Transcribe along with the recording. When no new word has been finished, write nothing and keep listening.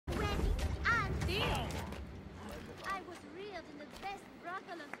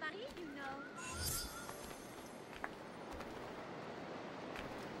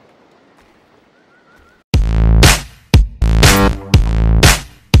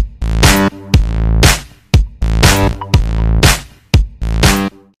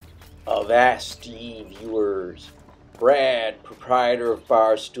Avasti viewers, Brad, proprietor of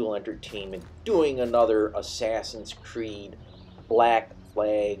Barstool Entertainment, doing another Assassin's Creed Black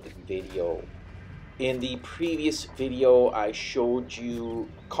Flag video. In the previous video, I showed you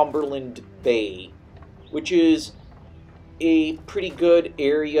Cumberland Bay, which is a pretty good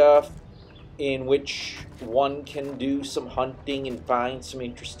area in which one can do some hunting and find some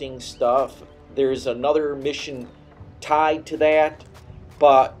interesting stuff. There's another mission tied to that,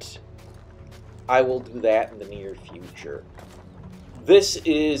 but I will do that in the near future. This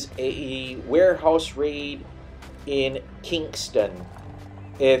is a warehouse raid in Kingston.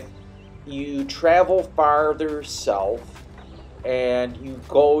 If you travel farther south and you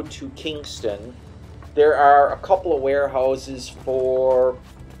go to Kingston, there are a couple of warehouses for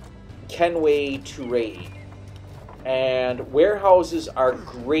Kenway to raid. And warehouses are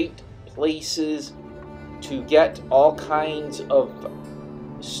great places to get all kinds of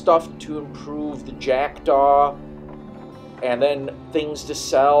stuff to improve the Jackdaw, and then things to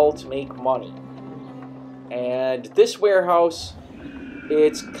sell to make money. And this warehouse,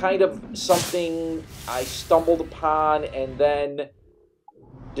 it's kind of something I stumbled upon and then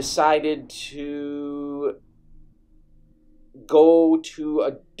decided to go to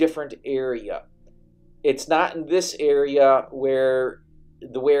a different area. It's not in this area where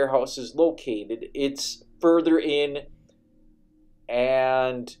the warehouse is located. It's further in,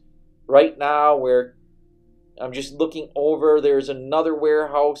 and right now where I'm just looking over, there's another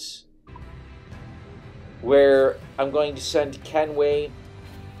warehouse where I'm going to send Kenway,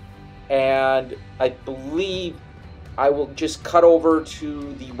 and I believe I will just cut over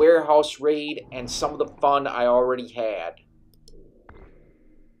to the warehouse raid and some of the fun I already had.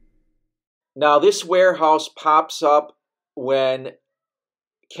 Now this warehouse pops up when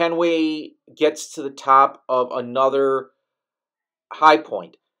Kenway gets to the top of another high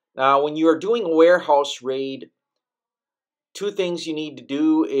point. Now when you are doing a warehouse raid, two things you need to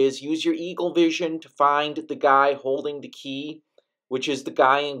do is use your eagle vision to find the guy holding the key, which is the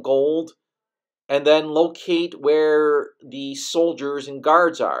guy in gold, and then locate where the soldiers and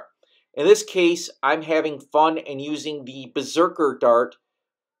guards are. In this case, I'm having fun and using the berserker dart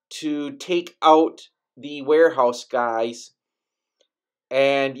to take out the warehouse guys,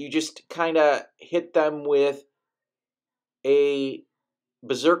 and you just kind of hit them with a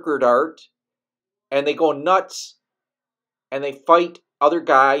berserker dart and they go nuts and they fight other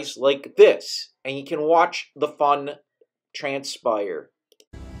guys like this, and you can watch the fun transpire.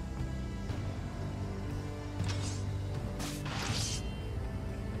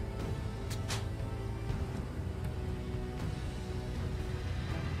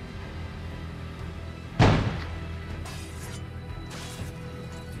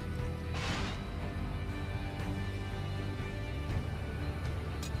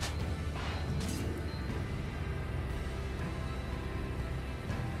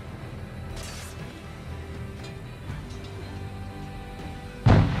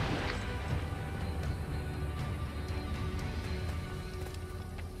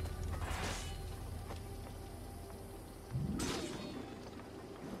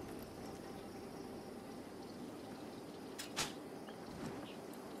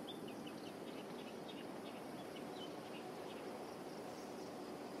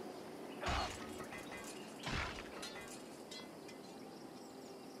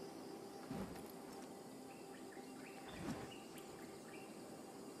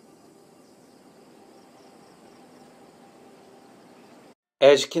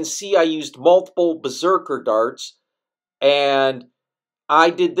 As you can see, I used multiple berserker darts, and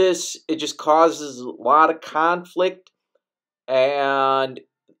I did this. It just causes a lot of conflict, and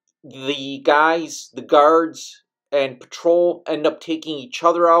the guys, the guards and patrol end up taking each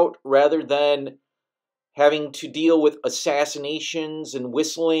other out rather than having to deal with assassinations and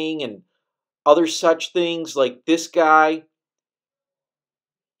whistling and other such things. Like this guy,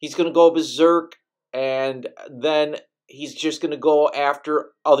 he's going to go berserk, and then he's just going to go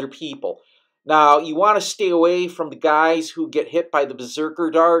after other people. Now, you want to stay away from the guys who get hit by the berserker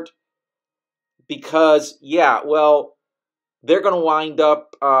dart because, yeah, well, they're going to wind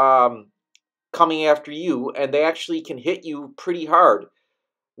up coming after you, and they actually can hit you pretty hard.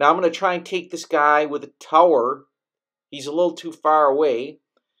 Now, I'm going to try and take this guy with a tower. He's a little too far away.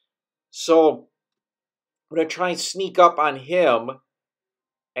 So, I'm going to try and sneak up on him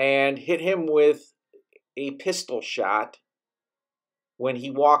and hit him with a pistol shot when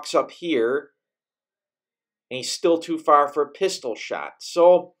he walks up here, and he's still too far for a pistol shot.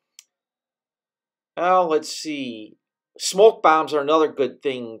 So, well, let's see. Smoke bombs are another good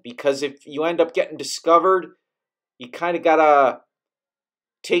thing, because if you end up getting discovered, you kind of gotta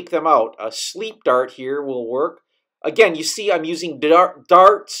take them out. A sleep dart here will work. Again, you see I'm using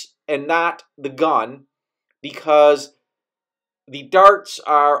darts and not the gun because the darts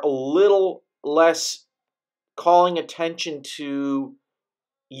are a little less calling attention to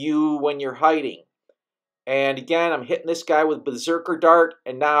you when you're hiding. And again, I'm hitting this guy with Berserker Dart,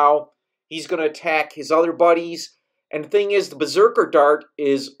 and now he's going to attack his other buddies. And the thing is, the Berserker Dart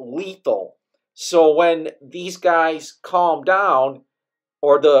is lethal. So when these guys calm down,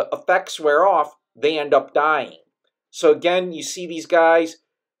 or the effects wear off, they end up dying. So again, you see these guys,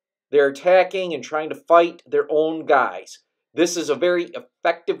 they're attacking and trying to fight their own guys. This is a very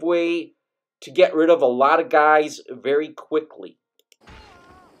effective way to get rid of a lot of guys very quickly.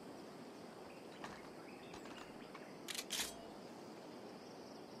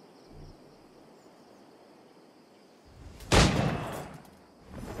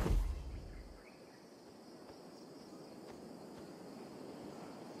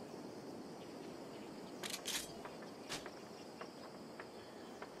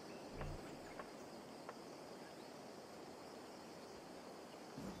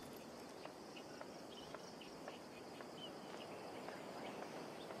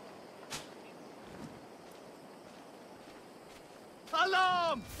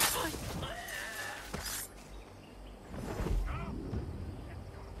 Alarm!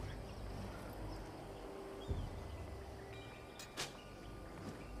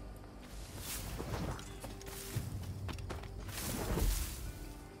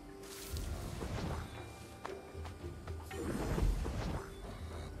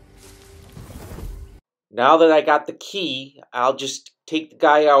 Now that I got the key, I'll just take the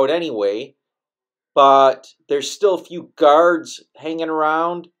guy out anyway. But there's still a few guards hanging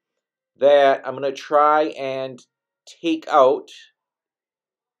around that I'm going to try and take out.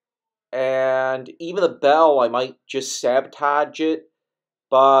 And even the bell, I might just sabotage it.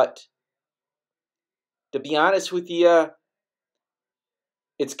 But to be honest with you,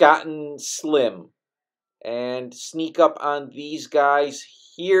 it's gotten slim. And sneak up on these guys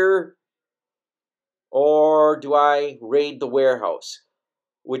here. Or do I raid the warehouse?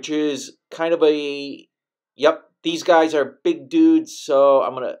 Which is kind of a... Yep, these guys are big dudes, so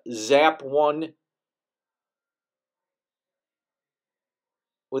I'm going to zap one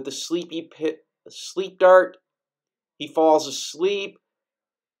with the sleep dart. He falls asleep.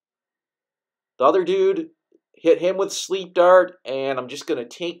 The other dude, hit him with sleep dart, and I'm just going to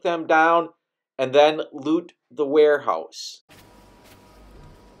take them down and then loot the warehouse.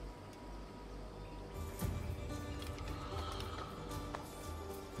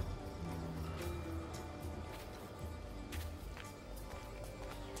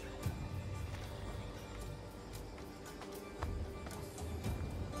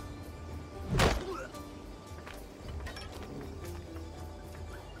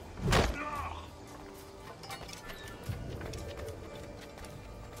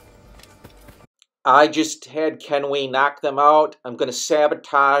 I just had Kenway knock them out. I'm going to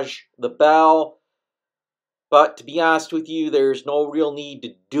sabotage the bell. But to be honest with you, there's no real need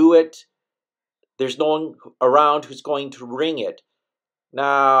to do it. There's no one around who's going to ring it.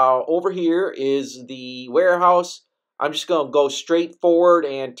 Now, over here is the warehouse. I'm just going to go straight forward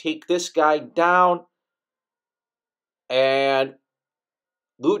and take this guy down and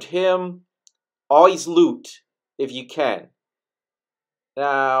loot him. Always loot if you can.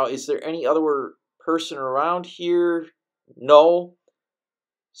 Now, is there any other person around here? No.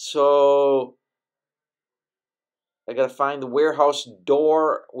 So I gotta find the warehouse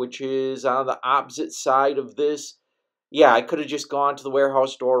door, which is on the opposite side of this. Yeah, I could have just gone to the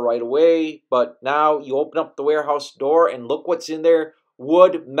warehouse door right away, but now you open up the warehouse door and look what's in there.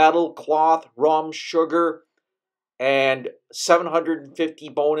 Wood, metal, cloth, rum, sugar, and 750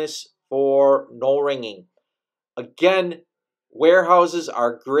 bonus for no ringing. Again, warehouses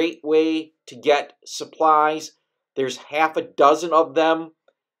are a great way to get supplies. There's half a dozen of them,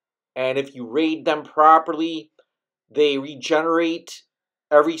 and if you raid them properly, they regenerate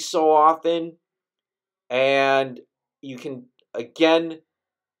every so often, and you can, again,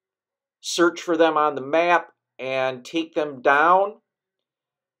 search for them on the map and take them down.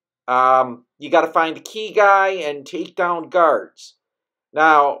 You got to find the key guy and take down guards.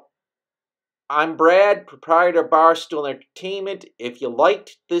 Now, I'm Brad, proprietor of Barstool Entertainment. If you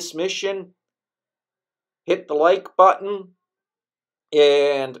liked this mission, hit the like button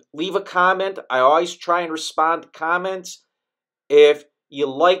and leave a comment. I always try and respond to comments. If you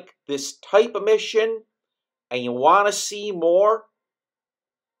like this type of mission and you want to see more,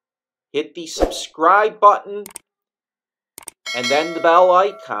 hit the subscribe button and then the bell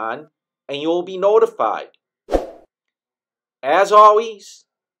icon, and you'll be notified. As always,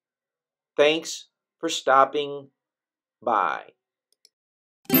 Thanks for stopping by.